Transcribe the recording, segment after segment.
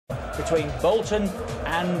between Bolton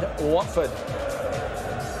and Watford.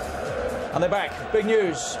 And they're back. Big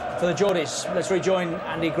news for the Geordies. Let's rejoin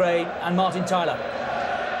Andy Gray and Martin Tyler.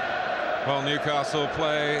 Well, Newcastle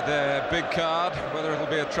play their big card. Whether it'll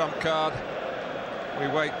be a trump card, we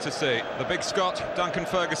wait to see. The big Scot, Duncan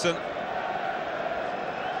Ferguson,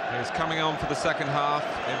 is coming on for the second half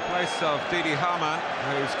in place of Didi Hamann,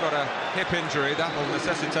 who's got a hip injury. That will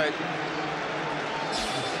necessitate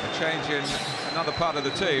a change in another part of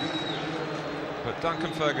the team. But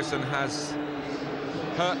Duncan Ferguson has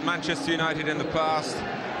hurt Manchester United in the past.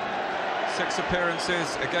 6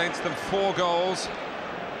 appearances against them, 4 goals,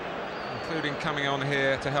 including coming on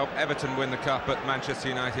here to help Everton win the cup at Manchester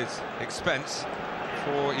United's expense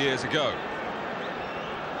 4 years ago.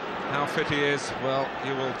 How fit he is, well,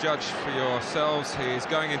 you will judge for yourselves. He's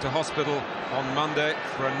going into hospital on Monday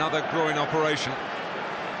for another groin operation.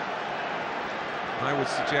 I would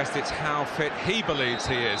suggest it's how fit he believes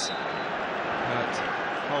he is that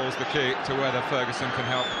holds the key to whether Ferguson can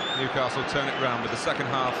help Newcastle turn it round with the second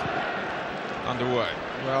half underway.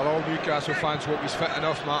 Well, all Newcastle fans hope he's fit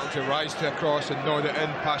enough, Martin, to rise to a cross and nod it in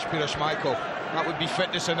past Peter Schmeichel. That would be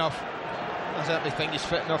fitness enough. I certainly think he's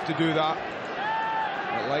fit enough to do that.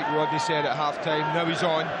 But like Rodney said at half-time, now he's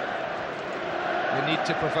on. They need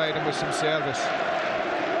to provide him with some service.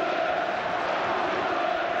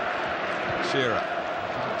 Shearer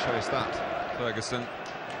can't chase that. Ferguson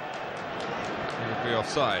will be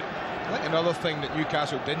offside. I think another thing that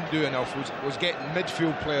Newcastle didn't do enough was getting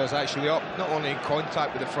midfield players actually up, not only in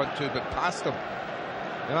contact with the front two, but past them.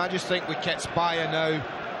 And I just think with Ketspire now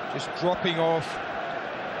just dropping off,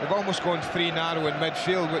 they've almost gone 3 narrow in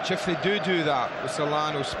midfield, which if they do that with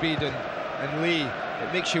Solano, Speed and Lee,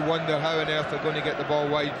 it makes you wonder how on earth they're going to get the ball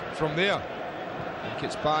wide from there. And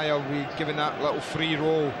Ketspire will be given that little free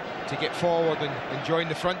roll to get forward and join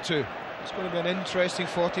the front two. It's going to be an interesting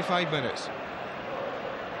 45 minutes.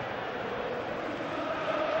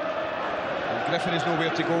 Griffin is nowhere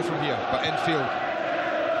to go from here, but infield.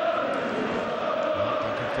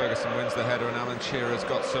 Duncan Ferguson wins the header, and Alan Shearer's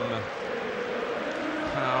got some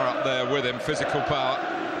power up there with him, physical power.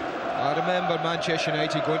 I remember Manchester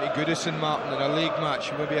United going to Goodison, Martin, in a league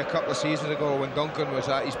match maybe a couple of seasons ago when Duncan was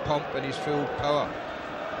at his pump and his full power.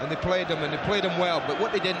 And they played him, well, but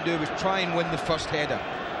what they didn't do was try and win the first header.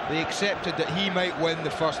 They accepted that he might win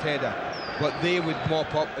the first header, but they would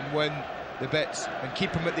mop up and win the bits and keep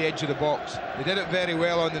him at the edge of the box. They did it very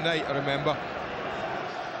well on the night, I remember.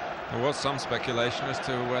 There was some speculation as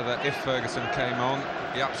to whether, if Ferguson came on,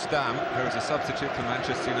 Jaap Stam, who is a substitute for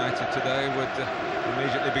Manchester United today, would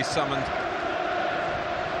immediately be summoned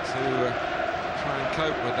to try and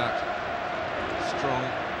cope with that strong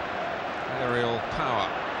aerial power.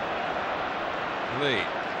 Lee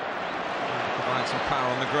provides some power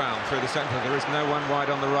on the ground through the centre. There is no one wide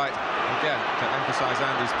on the right, again, to emphasise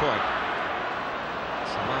Andy's point.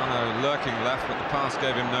 Solano lurking left, but the pass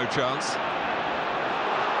gave him no chance.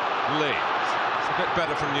 Lee, it's a bit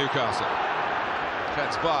better from Newcastle.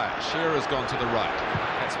 Ketspire, Shearer's gone to the right.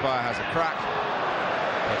 Ketspire has a crack,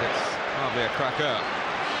 but it's hardly a cracker.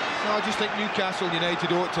 No, I just think Newcastle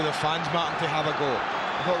United owe it to the fans, Martin, to have a go.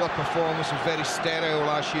 I thought their performance was very sterile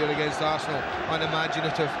last year against Arsenal,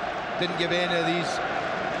 unimaginative. Didn't give any of these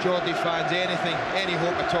Geordie fans any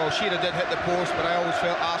hope at all. Shearer did hit the post, but I always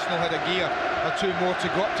felt Arsenal had a gear or 2 more to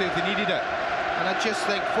go up to if they needed it. And I just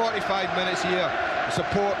think 45 minutes here, the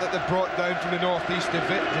support that they've brought down from the North East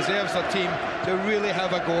deserves their team to really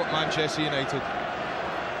have a go at Manchester United.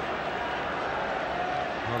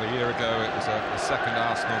 Well, a year ago it was a second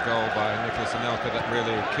Arsenal goal by Nicholas Anelka that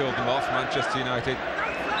really killed them off. Manchester United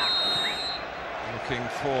looking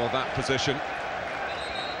for that position.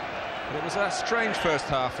 But it was a strange first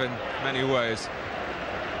half in many ways.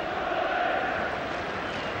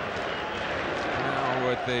 Now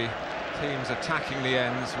with the teams attacking the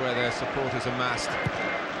ends where their supporters are massed,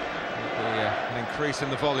 there'll be an increase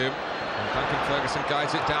in the volume. And Duncan Ferguson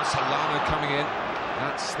guides it down. Solano coming in.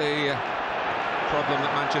 That's the problem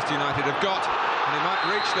that Manchester United have got. And he might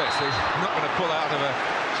reach this. He's not going to pull out of a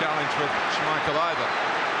challenge with Schmeichel either.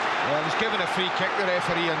 Well, he's given a free kick, the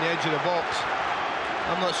referee, on the edge of the box.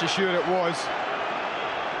 I'm not so sure it was.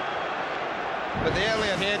 But the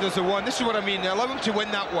earlier headers are one. This is what I mean. They allow him to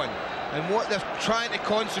win that one. And what they're trying to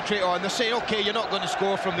concentrate on, they're saying, OK, you're not going to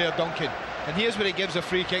score from there, Duncan. And here's where he gives a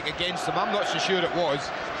free kick against them. I'm not so sure it was.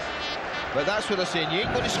 But that's what they're saying. You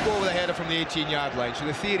ain't going to score with a header from the 18-yard line. So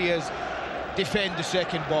the theory is defend the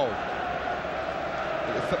second ball.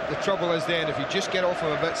 But the trouble is then, if you just get off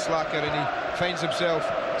him a bit slacker and he finds himself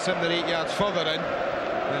 7 or 8 yards further in,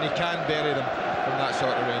 then he can bury them from that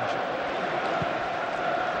sort of range.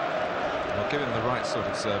 Well, give him the right sort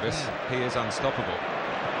of service, he is unstoppable.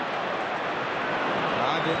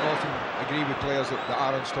 I don't often agree with players that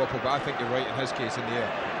are unstoppable, but I think you're right in his case in the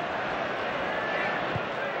air.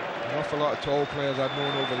 An awful lot of tall players I've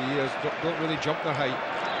known over the years don't really jump their height.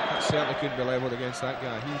 That certainly couldn't be levelled against that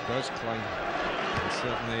guy. He does climb. And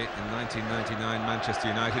certainly in 1999,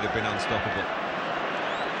 Manchester United have been unstoppable.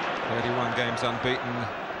 31 games unbeaten,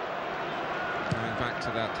 going back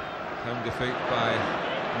to that home defeat by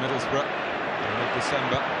Middlesbrough in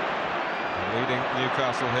mid-December, leading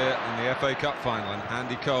Newcastle here in the FA Cup final. And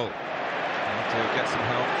Andy Cole need to get some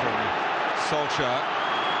help from Solskjaer.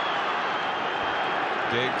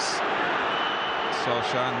 Giggs,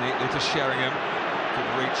 Solskjaer neatly to Sheringham.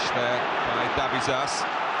 Good reach there by Dabizas.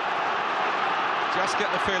 Just get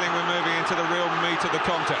the feeling we're moving into the real meat of the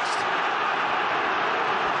contest.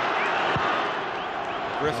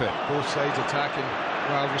 Griffin. Both sides attacking,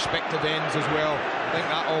 well, respective ends as well. I think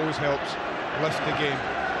that always helps lift the game.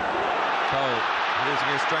 Cole using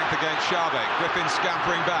his strength against Sharbe. Griffin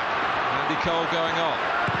scampering back. Andy Cole going on,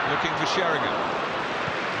 looking for Sheringham.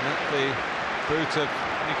 And at the boot of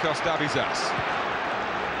Nikos Dabizas.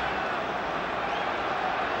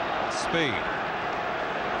 Speed.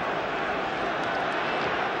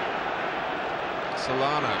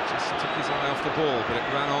 Solano just took his eye off the ball, but it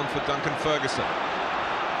ran on for Duncan Ferguson.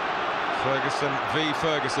 Ferguson v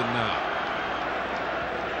Ferguson now.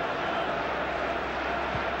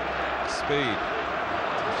 Speed.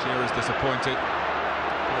 Shearer's disappointed.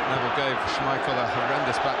 Neville gave Schmeichel a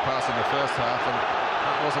horrendous back pass in the first half, and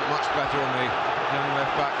that wasn't much better, and the young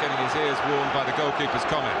left back getting his ears warmed by the goalkeeper's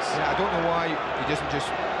comments. Yeah, I don't know why he doesn't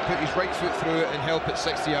just put his right foot through it and help it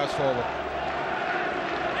 60 yards forward.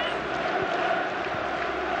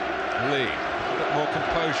 Lee. A bit more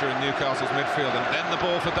composure in Newcastle's midfield, and then the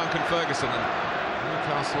ball for Duncan Ferguson, and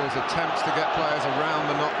Newcastle's attempts to get players around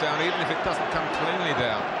the knockdown, even if it doesn't come cleanly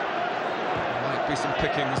down. There might be some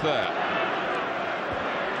pickings there.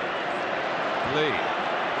 Lee.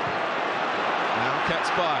 Now gets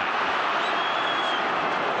by.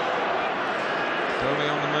 Domi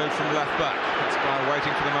on the move from left back. Gets by,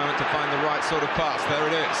 waiting for the moment to find the right sort of pass. There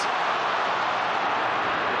it is.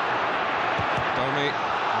 Domi.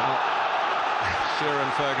 Shearer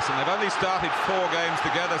and Ferguson, they've only started 4 games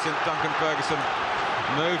together since Duncan Ferguson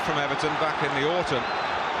moved from Everton back in the autumn.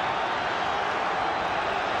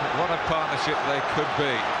 What a partnership they could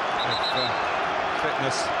be if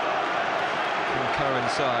fitness can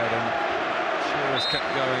coincide, and Shearer's kept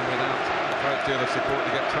going without a great deal of support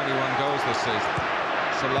to get 21 goals this season.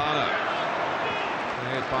 Solano,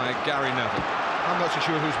 cleared by Gary Neville. I'm not so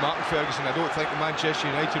sure who's Martin Ferguson. I don't think the Manchester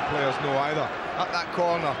United players know either. At that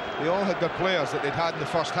corner, they all had their players that they'd had in the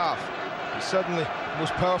first half. And suddenly, the most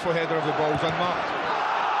powerful header of the ball was unmarked.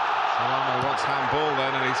 Solano wants handball then,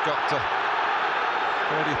 and he's got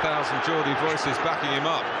 30,000 Geordie voices backing him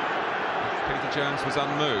up. Peter Jones was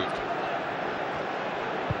unmoved.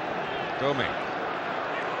 Domi.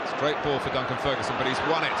 Straight ball for Duncan Ferguson, but he's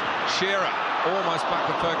won it. Shearer almost back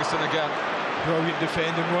to Ferguson again. Brilliant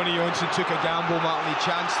defending. Ronnie Johnson took a gamble, Martin. He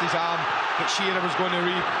chanced his arm, but Shearer was going to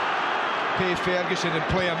repay Ferguson and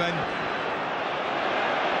play him in.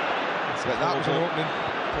 But that was an opening.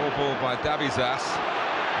 Poor ball by Dabizas,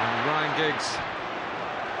 and Ryan Giggs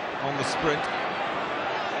on the sprint.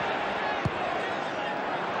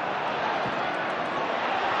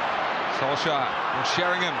 Solskjaer and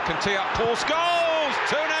Sheringham can tee up Paul Scholes.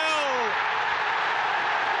 2-0.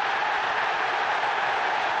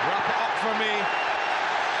 Wrap it up for me.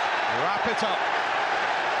 Wrap it up.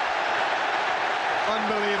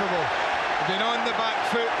 Unbelievable. Been on the back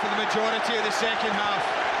foot for the majority of the second half.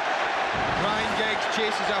 Ryan Giggs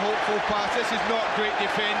chases a hopeful pass. This is not great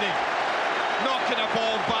defending. Knocking a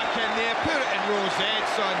ball back in there. Put it in Rose Ed,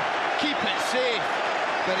 son. Keep it safe.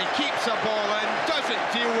 But he keeps the ball in, doesn't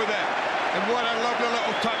deal with it. And what a lovely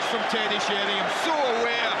little touch from Teddy Sheringham. So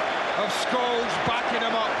aware of Scholes backing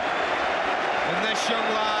him up. And this young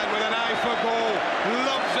lad with an eye for goal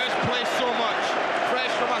loves this place so much.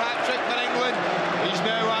 Fresh from a hat-trick for England, he's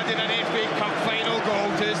now added an FA Cup final goal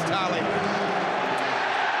to his tally.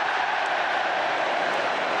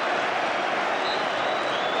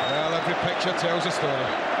 Well, every picture tells a story.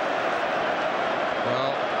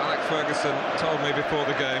 Well, Alex Ferguson told me before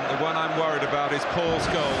the game, the one I'm worried about is Paul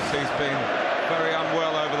Scholes. He's been very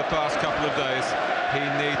unwell over the past couple of days. He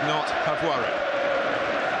need not have worried.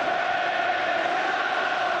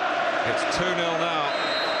 It's 2-0 now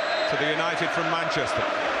to the United from Manchester.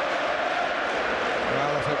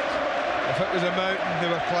 Well, if it was a mountain they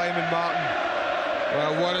were climbing, Martin,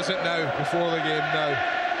 well, what is it now, before the game now?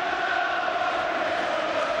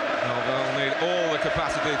 Well, they'll need all the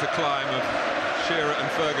capacity to climb of Shearer and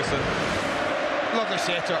Ferguson. Lovely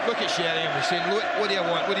setup. Look at Sheringham. He's saying, look, what do you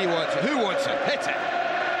want? What do you want? Who wants it? Hit it.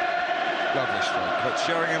 Lovely strike. But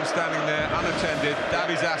Sheringham standing there unattended.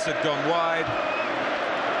 Davies had gone wide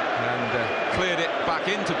and cleared it back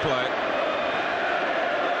into play.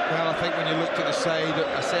 Well, I think when you looked at the side,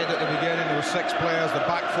 I said at the beginning there were 6 players. The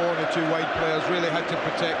back 4 and the 2 wide players really had to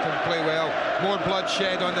protect and play well. More blood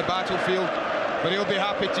shed on the battlefield, but he'll be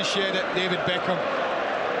happy to shed it, David Beckham,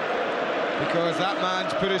 because that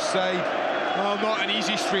man's put his side. Well, not an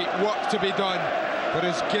easy street, work to be done, but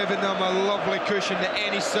has given them a lovely cushion that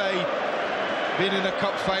any side being in a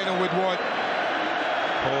cup final would want.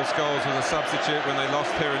 Paul Scholes was a substitute when they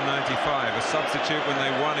lost here in '95, a substitute when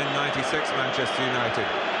they won in '96, Manchester United.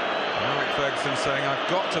 And Alex Ferguson saying, I've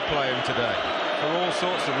got to play him today, for all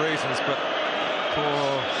sorts of reasons, but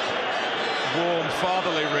for warm,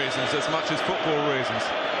 fatherly reasons as much as football reasons.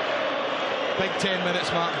 Big 10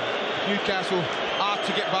 minutes, Martin. Newcastle are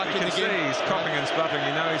to get back in the game. He's coughing and spluttering.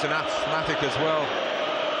 You know he's an asthmatic as well.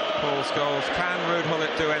 Paul Scholes. Can Ruud Gullit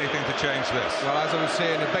do anything to change this? Well, as I was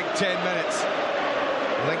saying, a big 10 minutes.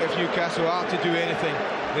 I think if Newcastle are to do anything,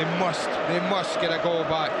 they must get a goal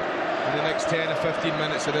back in the next 10 or 15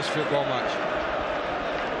 minutes of this football match.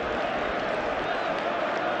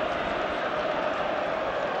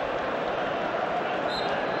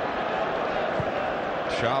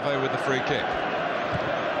 Chave with the free kick.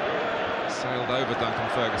 Sailed over Duncan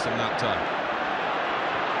Ferguson that time.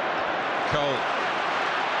 Cole.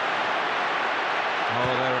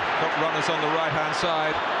 Oh, they've got runners on the right-hand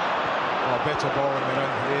side. Oh, better ball in the run.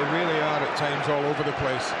 They really are at times all over the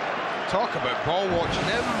place. Talk about ball watching.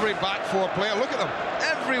 Every back 4 player, look at them.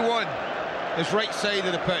 Everyone is right side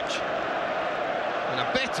of the pitch. And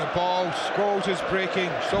a better ball. Scholes is breaking.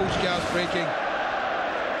 Solskjaer's breaking.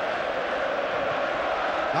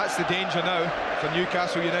 That's the danger now for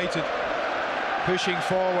Newcastle United. Pushing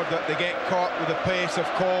forward, that they get caught with the pace of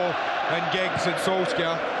Cole and Giggs and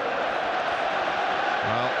Solskjaer.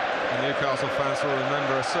 Well, the Newcastle fans will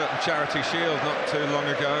remember a certain Charity Shield not too long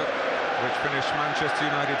ago, which finished Manchester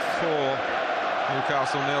United 4,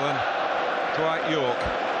 Newcastle 0, and Dwight York,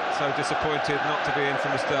 so disappointed not to be in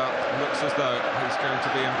from the start. Looks as though he's going to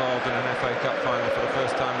be involved in an FA Cup final for the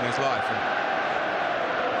first time in his life. And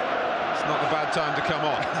it's not a bad time to come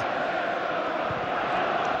on.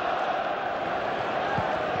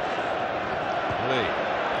 Lee.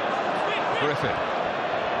 Griffin.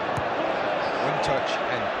 One touch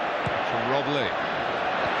in. From Rob Lee.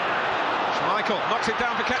 Schmeichel knocks it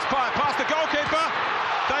down for Ketspire, past the goalkeeper.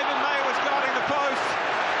 David May was guarding the post.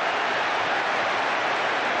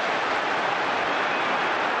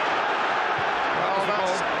 Well,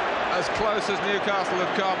 that's as close as Newcastle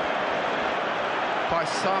have come by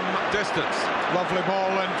some distance. Lovely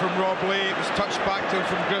ball in from Rob Lee. It was touched back to him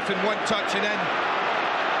from Griffin. One touch and in.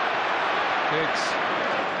 Giggs.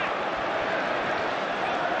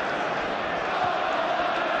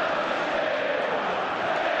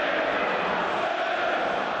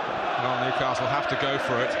 Newcastle have to go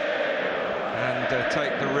for it and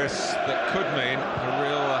take the risks that could mean a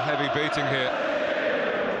real heavy beating here,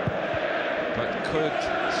 but could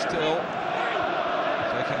still, if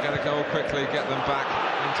they can get a goal quickly, get them back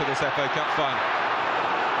into this FA Cup final.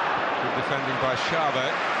 Good defending by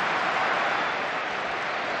Chave.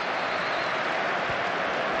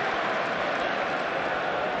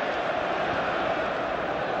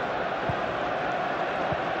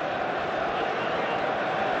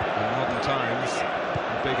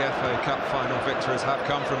 Big FA Cup final victories have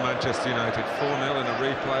come from Manchester United. 4-0 in a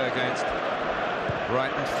replay against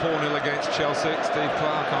Brighton, 4-0 against Chelsea. Steve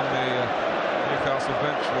Clarke on the Newcastle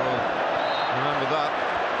bench will remember that.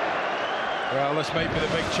 Well, this might be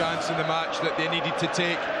the big chance in the match that they needed to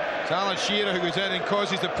take. It's Alan Shearer who goes in and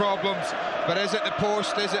causes the problems. But is it the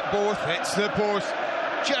post? Is it both? It's the post.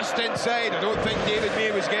 Just inside. I don't think David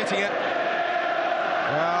May was getting it.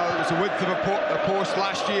 Well, it was the width of a post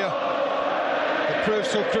last year. It proved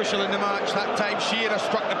so crucial in the match. That time Shearer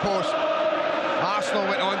struck the post. Arsenal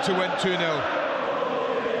went on to win 2-0.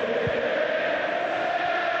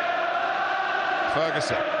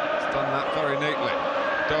 Ferguson has done that very neatly.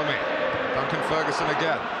 Domi. Duncan Ferguson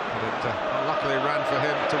again. But it luckily ran for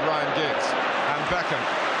him to Ryan Giggs and Beckham.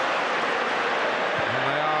 And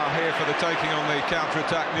they are here for the taking on the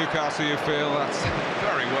counter-attack. Newcastle, you feel that's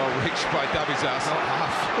very well reached by Davies. Not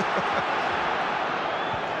half.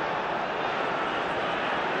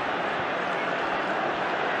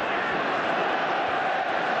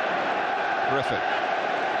 Griffin.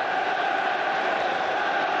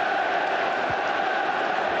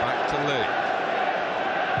 Back to Lee.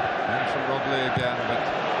 And from Rob Lee again, but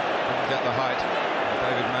didn't get the height.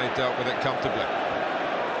 David May dealt with it comfortably.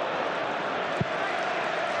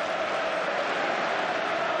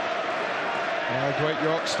 Dwight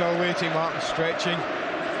York still waiting, Martin stretching.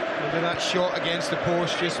 Maybe that shot against the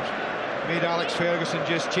post just made Alex Ferguson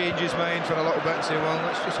just change his mind for a little bit and say, well,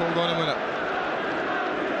 let's just hold on a minute.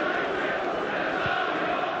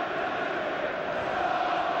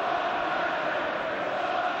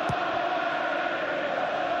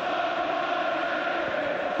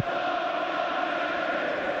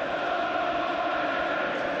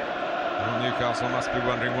 Well, Newcastle must be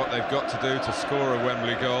wondering what they've got to do to score a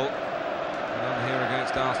Wembley goal. None here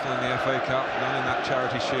against Arsenal in the FA Cup, none in that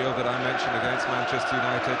Charity Shield that I mentioned against Manchester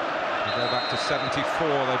United. We go back to 74,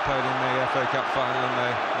 they played in the FA Cup final and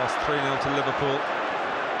they lost 3-0 to Liverpool.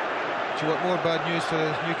 Do you want more bad news for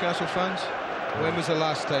the Newcastle fans? When was the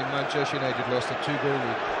last time Manchester United lost a 2-goal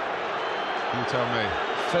lead? You tell me.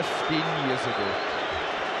 15 years ago.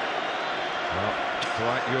 Well,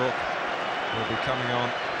 Dwight York will be coming on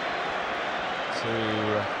to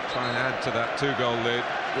try and add to that 2-goal lead.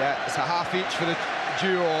 Yeah, it's a half each for the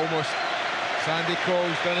duo almost. Sandy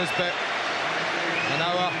Cole's done his bit. And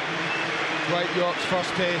now Dwight York's first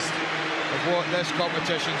taste of what this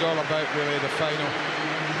competition's all about, really, the final.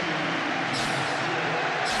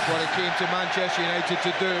 It's what it came to Manchester United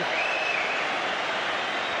to do.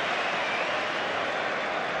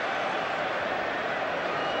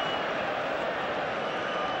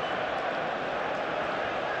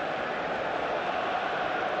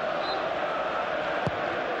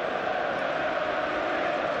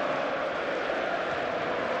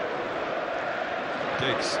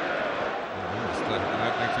 Giggs. Almost an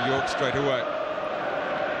opening for York straight away.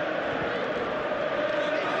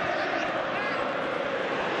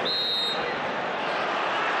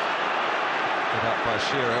 Put up by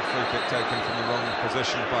Shearer, free kick taken from the wrong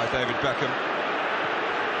position by David Beckham.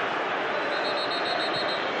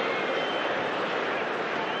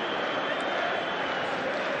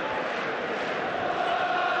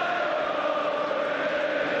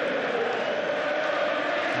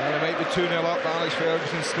 Well, they might be 2-0 up, but Alex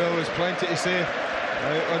Ferguson still has plenty to say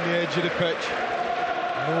out on the edge of the pitch.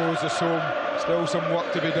 Knows there's still some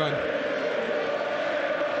work to be done.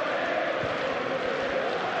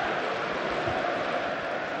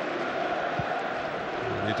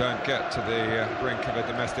 You don't get to the brink of a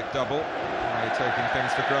domestic double. You're taking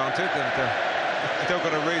things for granted, and still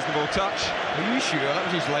got a reasonable touch. Are you sure? That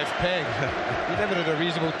was his left peg. He never had a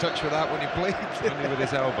reasonable touch with that when he played. Only with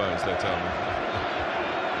his elbows, they tell me.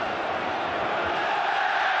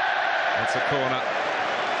 That's a corner.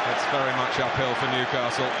 It's very much uphill for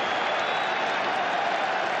Newcastle.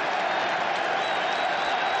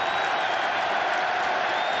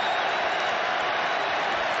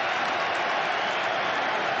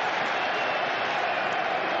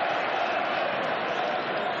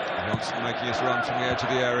 Johnson making his run from the edge of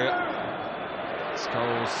the area.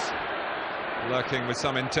 Scholes lurking with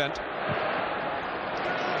some intent.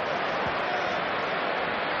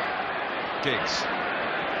 Giggs.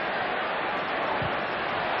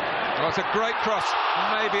 Oh, it's a great cross,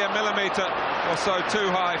 maybe a millimetre or so too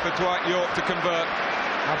high for Dwight York to convert.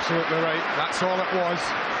 Absolutely right, that's all it was.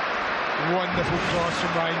 Wonderful cross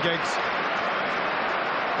from Ryan Giggs.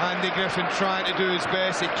 Andy Griffin trying to do his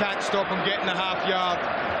best, he can't stop him getting a half yard.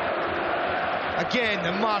 Again,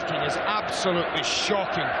 the marking is absolutely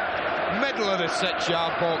shocking. Middle of the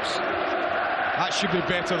 6-yard box. That should be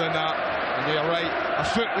better than that. And you're right, a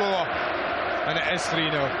foot lower, and it is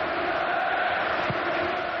 3-0.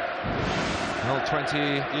 Well,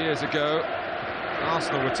 20 years ago,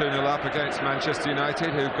 Arsenal were 2-0 up against Manchester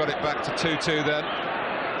United, who got it back to 2-2 then.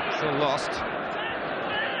 Still lost.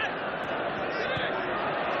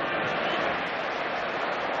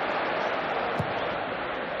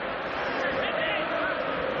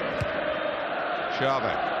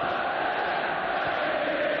 Xavi.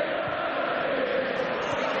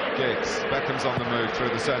 Giggs. Beckham's on the move through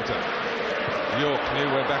the centre. York knew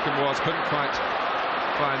where Beckham was, couldn't quite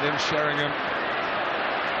find him. Sheringham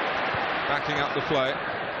backing up the play.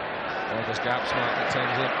 Well, there's gaps, Mark, at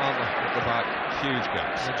times, aren't there, at the back? Huge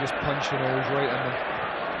gaps. They're just punching holes right in them.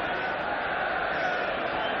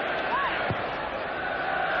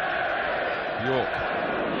 York.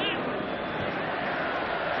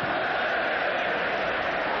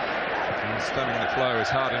 And stemming the flow is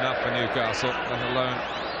hard enough for Newcastle, let alone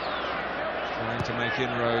trying to make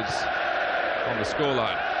inroads on the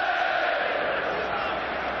scoreline.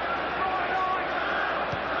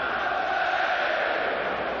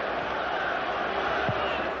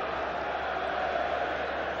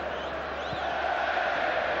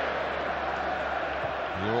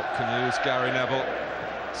 York can use Gary Neville.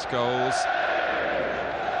 Scholes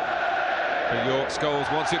But York,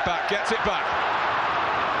 Scholes wants it back, gets it back.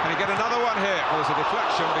 Can he get another one here? Well, there's a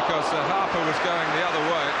deflection because Harper was going the other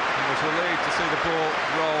way and was relieved to see the ball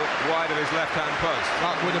roll wide of his left-hand post.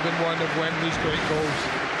 That would have been one of Wembley's great goals.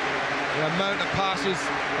 The amount of passes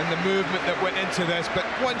and the movement that went into this, but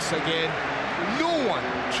once again, no one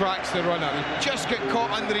tracks the runner. He just got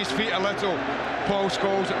caught under his feet a little, Paul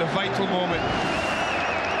Scholes, at the vital moment.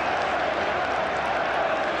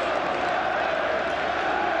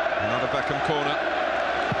 Another Beckham corner.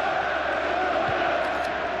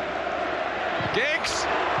 Giggs!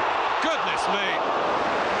 Goodness me!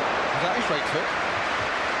 Is that his right foot?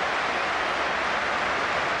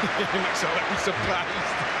 He looks a little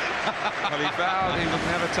surprised. Well, he vowed he would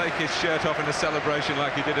never take his shirt off in a celebration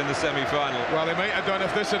like he did in the semi-final. Well, he might have done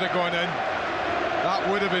if this had gone in. That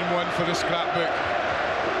would have been one for the scrapbook.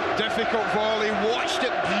 Difficult volley, watched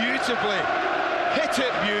it beautifully, hit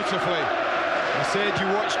it beautifully. I said you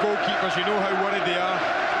watch goalkeepers, you know how worried they are.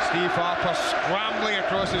 Steve Harper scrambling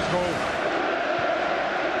across his goal.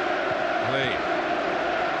 Lee.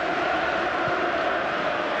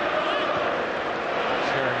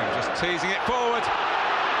 Sheringham just teasing it forward.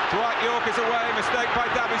 Dwight York is away, mistake by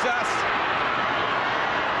Dabizas.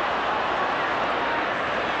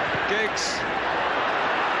 Giggs.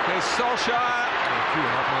 Here's Solskjaer.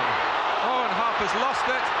 Oh, and Harper's lost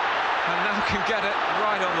it, and now can get it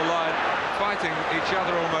right on the line, fighting each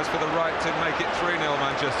other almost for the right to make it 3-0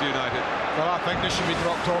 Manchester United. Well, I think this should be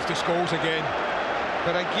dropped off to Scholes again.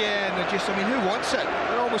 But again, I mean, who wants it?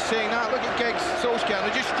 They're always saying that. Look at Giggs, Solskjaer,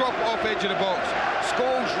 they just drop it off edge of the box.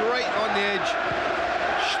 Scholes right on the edge.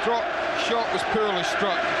 Shot was poorly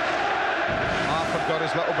struck. Harper got his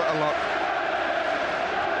little bit of luck.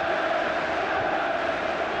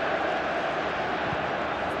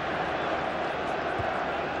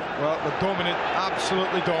 Well, they're dominant,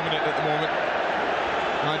 absolutely dominant at the moment,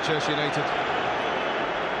 Manchester United.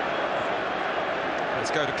 Let's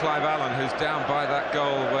go to Clive Allen, who's down by that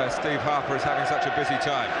goal where Steve Harper is having such a busy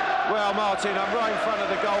time. Well, Martin, I'm right in front of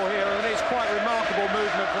the goal here, and it's quite remarkable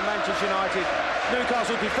movement from Manchester United.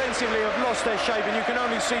 Newcastle defensively have lost their shape, and you can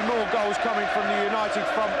only see more goals coming from the United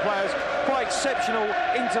front players. Quite exceptional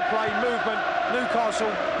interplay movement.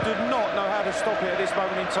 Newcastle do not know how to stop it at this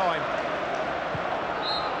moment in time.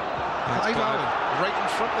 Clive Allen, right in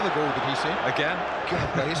front of the goal, did he say? Again? God,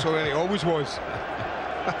 that's where he always was.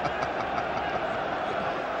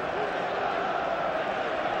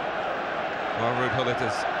 Well, Ruud Gullit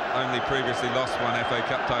has only previously lost one FA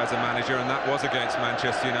Cup tie as a manager, and that was against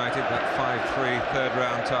Manchester United, that 5-3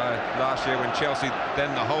 third-round tie last year when Chelsea,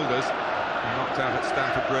 then the holders, were knocked out at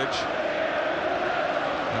Stamford Bridge.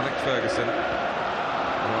 Alex Ferguson,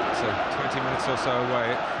 what, 20 minutes or so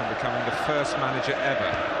away from becoming the first manager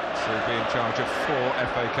ever to be in charge of 4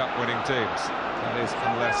 FA Cup winning teams. That is,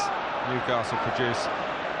 unless Newcastle produce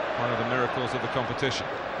one of the miracles of the competition.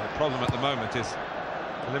 The problem at the moment is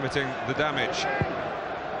limiting the damage.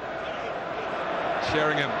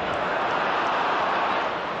 Sheringham.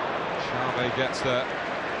 Xavi gets there.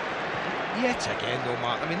 Yet again, though,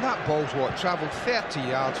 Mark, I mean, that ball's what, travelled 30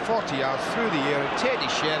 yards, 40 yards through the air, and Teddy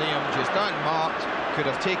Sheringham just unmarked, could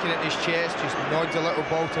have taken it in his chest, just nods a little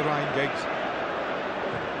ball to Ryan Giggs.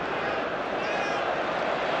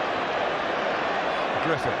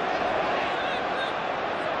 Griffin.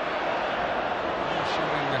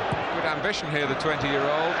 Showing good ambition here, the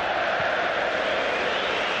 20-year-old.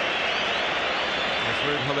 As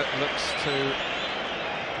Ruud Gullit looks to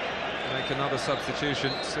make another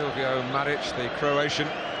substitution, Silvio Maric, the Croatian,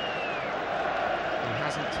 who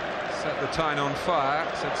hasn't set the Tyne on fire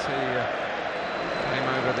since he came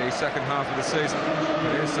over the second half of the season.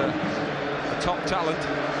 But he is a top talent.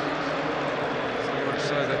 So much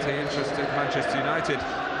so that he interested Manchester United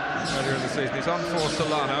earlier in the season. He's on for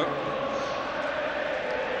Solano.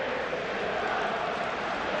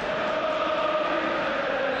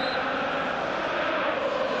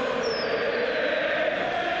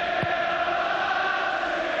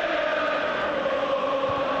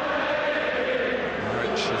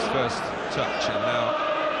 First touch and now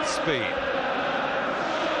speed.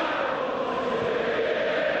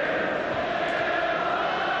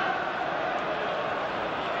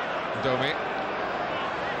 Domi.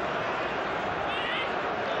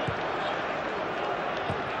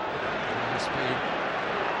 Speed.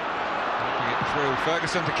 Knocking it through.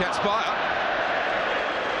 Ferguson to catch fire.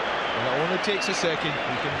 Well, it only takes a second.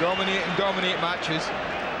 You can dominate and dominate matches.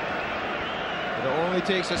 It only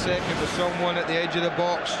takes a second for someone at the edge of the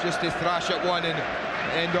box just to thrash at one and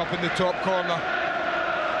end up in the top corner.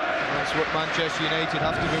 That's what Manchester United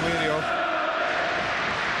have to be wary of.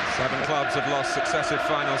 7 clubs have lost successive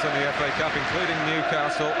finals in the FA Cup, including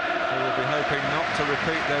Newcastle, who will be hoping not to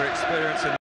repeat their experience in